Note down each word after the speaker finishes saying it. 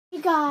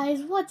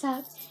Guys, what's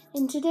up?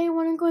 And today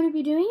what I'm going to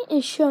be doing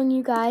is showing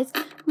you guys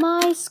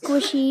my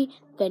squishy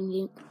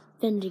vending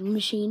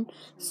machine.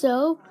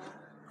 So,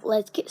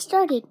 let's get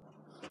started.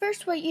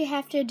 First, what you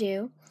have to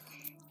do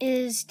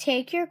is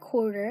take your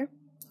quarter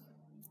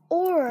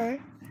or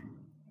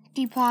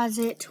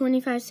deposit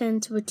 25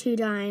 cents with 2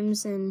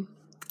 dimes and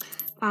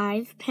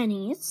 5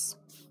 pennies.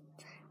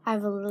 I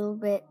have a little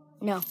bit,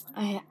 no,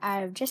 I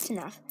have just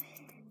enough.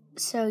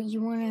 So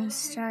you want to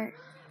start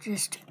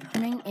just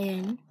putting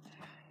in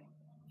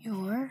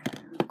your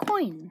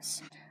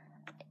coins.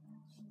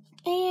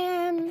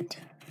 And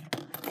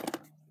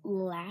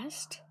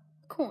last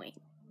coin.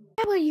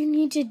 What you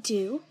need to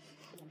do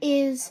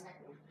is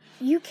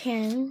you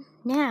can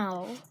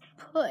now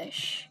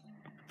push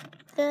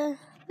the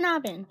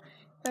knob in.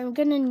 I'm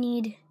going to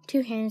need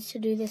 2 hands to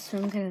do this, so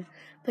I'm going to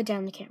put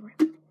down the camera.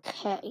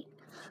 Okay,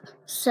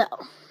 so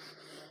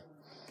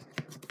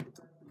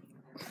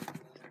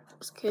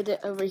let's get it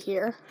over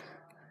here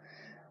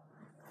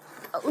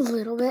a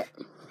little bit.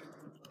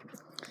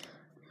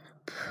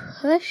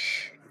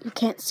 Push. You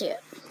can't see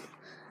it.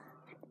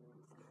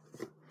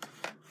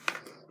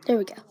 There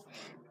we go.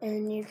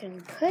 And you can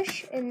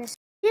push in this.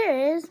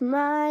 Here is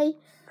my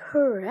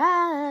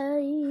prize.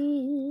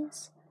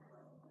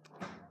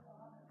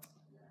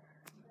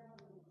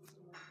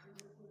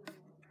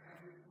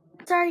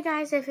 Sorry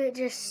guys if it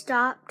just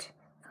stopped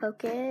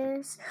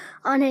focus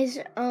on his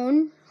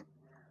own.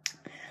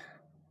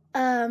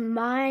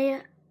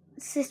 My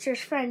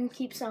sister's friend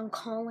keeps on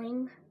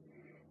calling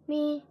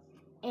me,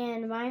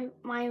 and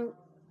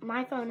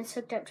my phone is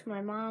hooked up to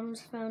my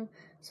mom's phone,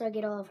 so I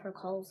get all of her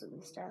calls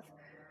and stuff.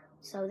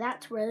 So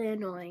that's really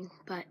annoying,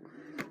 but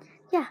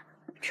yeah,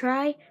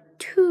 try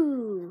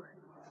 2.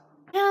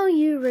 How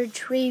you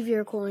retrieve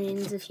your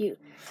coins you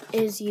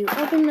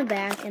open the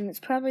back, and it's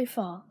probably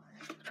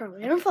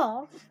gonna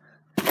fall,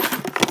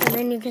 and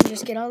then you can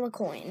just get all the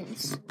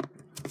coins.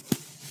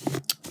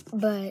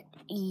 But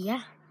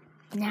yeah,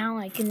 now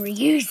I can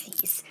reuse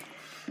these.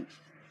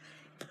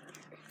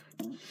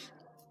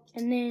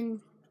 And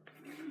then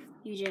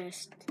you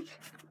just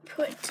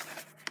put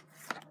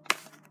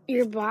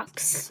your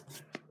box,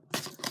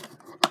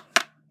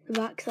 the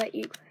box that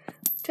you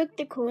took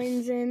the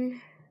coins in,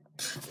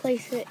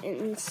 place it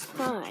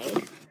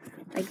inside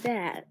like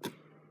that.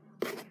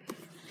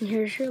 And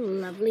here's your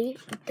lovely,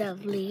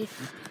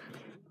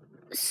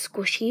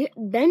 squishy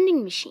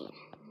vending machine.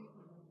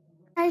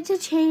 I had to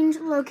change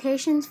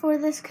locations for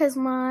this because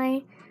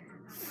my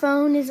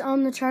phone is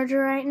on the charger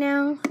right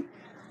now.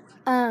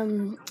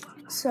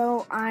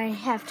 So I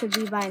have to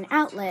be by an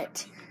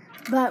outlet.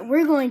 But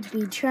we're going to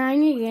be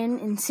trying again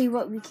and see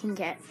what we can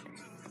get.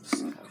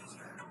 So,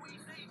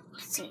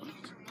 let's see.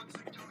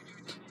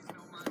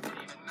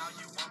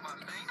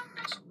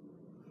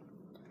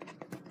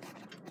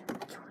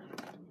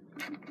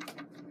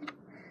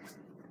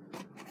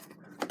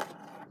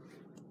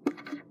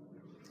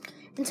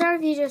 And sorry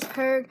if you just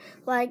heard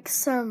like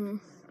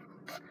some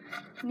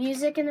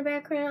music in the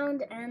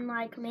background and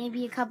like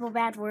maybe a couple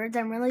bad words.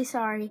 I'm really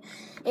sorry.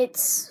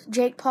 It's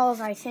Jake Paul's,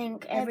 I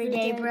think,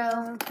 Everyday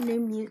Bro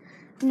new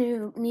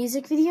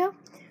music video.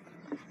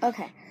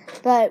 Okay,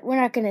 but we're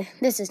not gonna,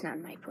 this is not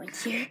my point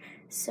here.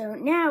 So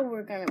now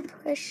we're gonna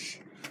push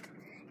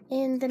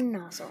in the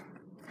nozzle.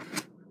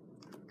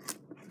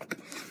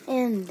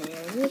 And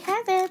there we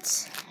have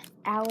it,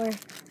 our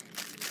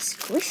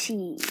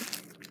squishy.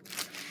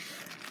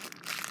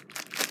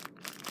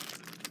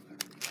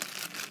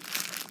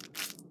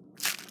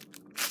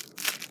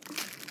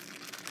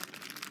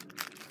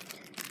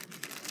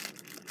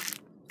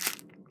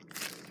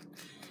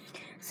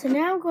 So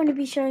now I'm going to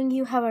be showing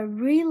you how I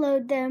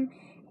reload them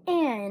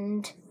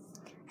and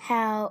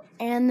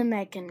the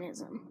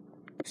mechanism.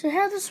 So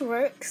how this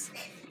works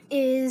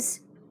is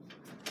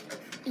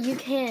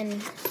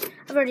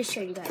I've already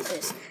showed you guys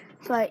this,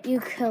 but you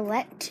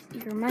collect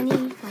your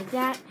money like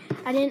that.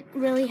 I didn't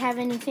really have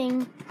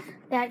anything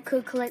that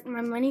could collect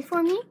my money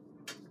for me.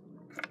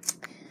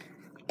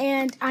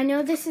 And I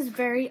know this is a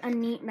very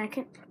unneat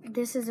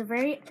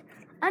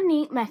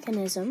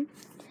mechanism.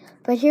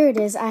 But here it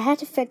is. I had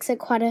to fix it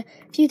quite a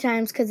few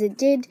times because it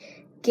did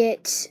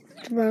get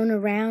thrown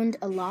around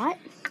a lot.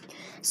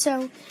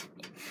 So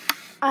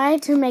I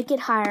had to make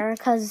it higher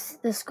because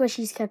the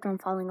squishies kept on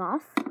falling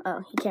off. Oh,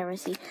 you can't really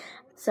see.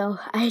 So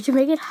I had to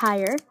make it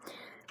higher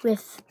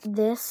with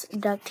this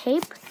duct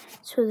tape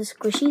so the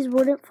squishies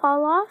wouldn't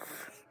fall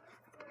off.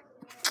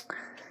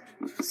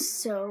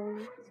 So,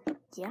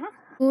 yeah.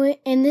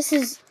 And this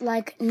is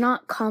like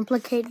not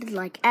complicated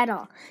like at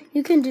all.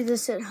 You can do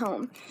this at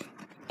home.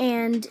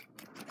 And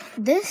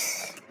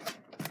this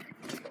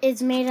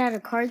is made out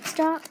of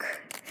cardstock,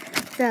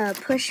 the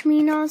push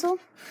me nozzle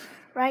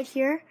right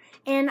here.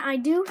 And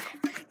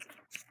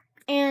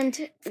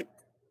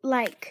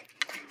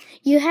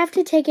you have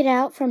to take it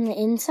out from the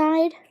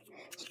inside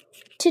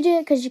to do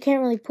it because you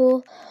can't really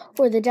pull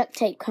or the duct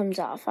tape comes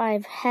off.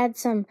 I've had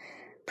some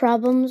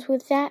problems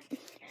with that.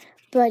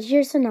 But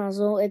here's the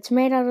nozzle. It's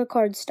made out of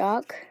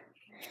cardstock.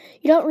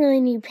 You don't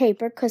really need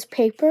paper because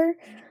paper,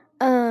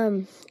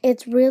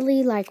 it's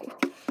really like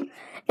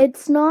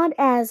it's not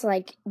as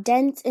like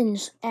dense and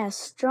as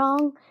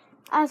strong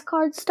as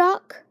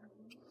cardstock.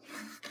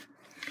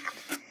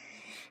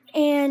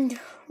 And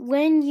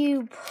when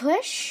you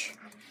push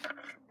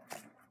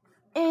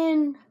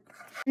in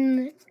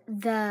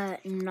the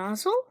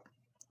nozzle,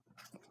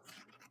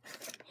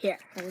 here,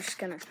 I'm just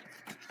gonna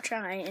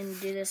try and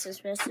do this as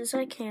best as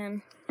I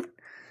can. I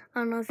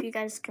don't know if you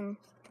guys can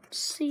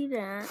see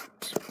that.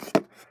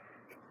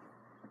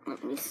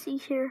 Let me see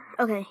here.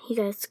 Okay, you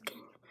guys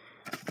can.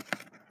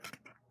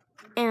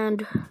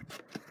 And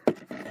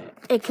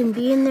it can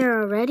be in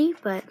there already,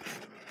 but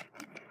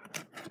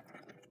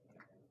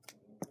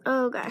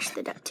oh gosh,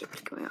 the duct tape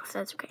is coming off.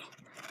 That's okay.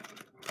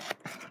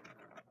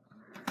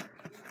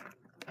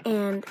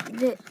 And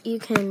you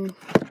can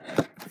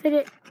fit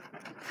it.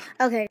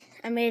 Okay,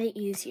 I made it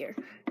easier.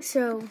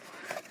 So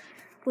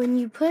when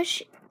you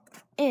push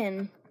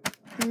in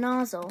the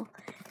nozzle,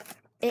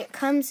 it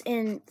comes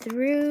in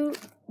through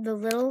the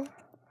little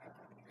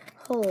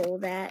hole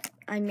that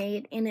I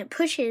made, and it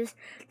pushes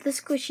the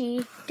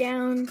squishy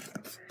down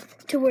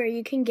to where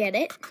you can get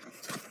it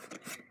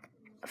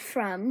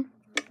from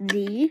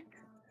the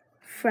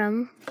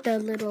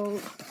little,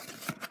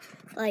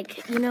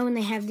 like, you know when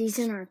they have these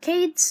in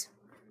arcades?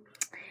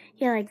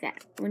 Yeah, like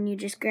that. When you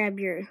just grab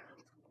your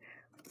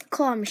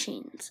claw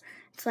machines.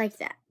 It's like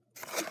that.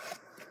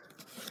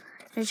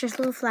 It's just a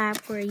little flap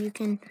where you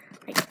can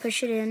like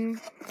push it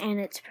in, and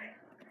it's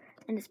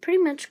pretty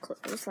much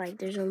closed. Like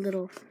there's a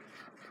little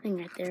thing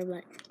right there,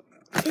 but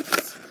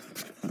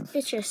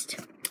it's just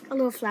a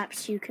little flap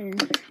so you can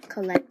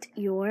collect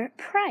your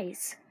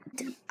prize.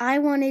 I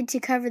wanted to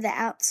cover the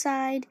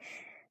outside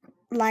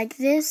like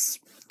this.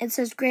 It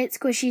says great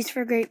squishies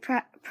for great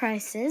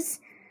prices.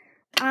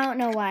 I don't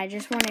know why, I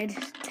just wanted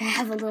to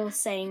have a little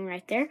saying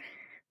right there.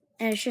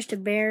 And it's just a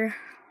bear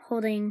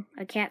holding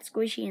a cat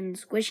squishy and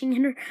squishing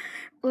it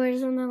or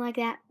something like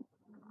that.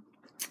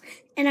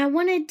 And I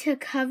wanted to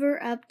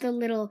cover up the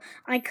little,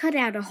 I cut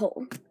out a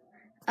hole.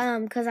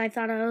 Because I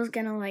thought I was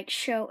gonna like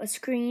show a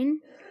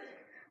screen,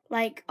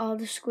 like all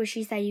the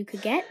squishies that you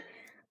could get.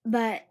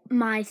 But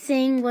my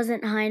thing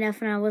wasn't high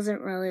enough and I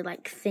wasn't really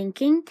like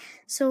thinking.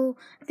 So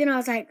then I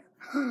was like,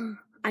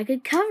 I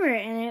could cover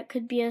it and it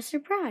could be a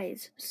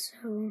surprise.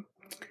 So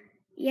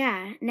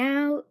yeah,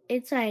 now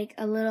it's like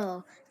a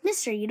little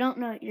mystery. You don't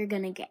know what you're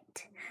gonna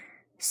get.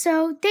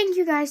 So thank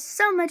you guys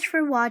so much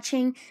for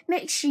watching.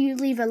 Make sure you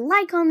leave a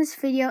like on this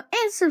video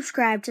and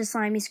subscribe to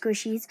Slimy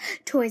Squishies,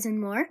 Toys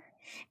and More.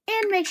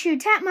 And make sure you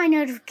tap my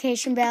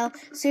notification bell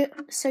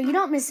so you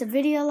don't miss a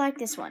video like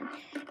this one.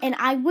 And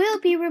I will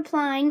be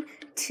replying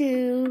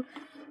to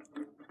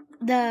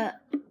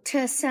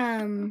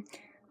some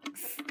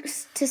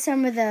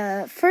of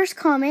the first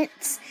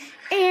comments,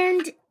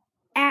 and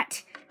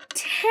at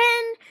 10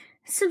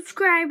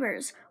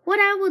 subscribers, what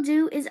I will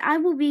do is I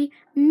will be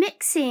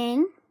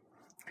mixing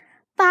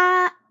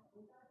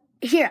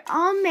here,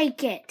 I'll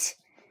make it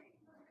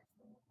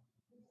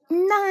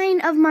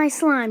 9 of my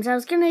slimes. I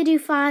was gonna do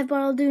 5, but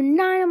I'll do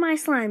 9 of my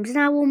slimes, and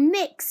I will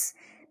mix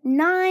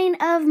 9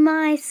 of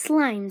my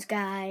slimes,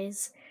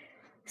 guys.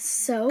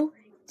 So,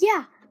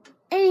 yeah.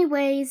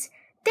 Anyways,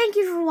 thank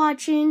you for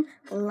watching,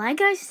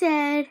 like I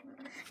said,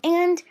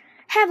 and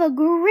have a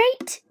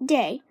great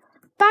day.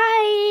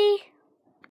 Bye!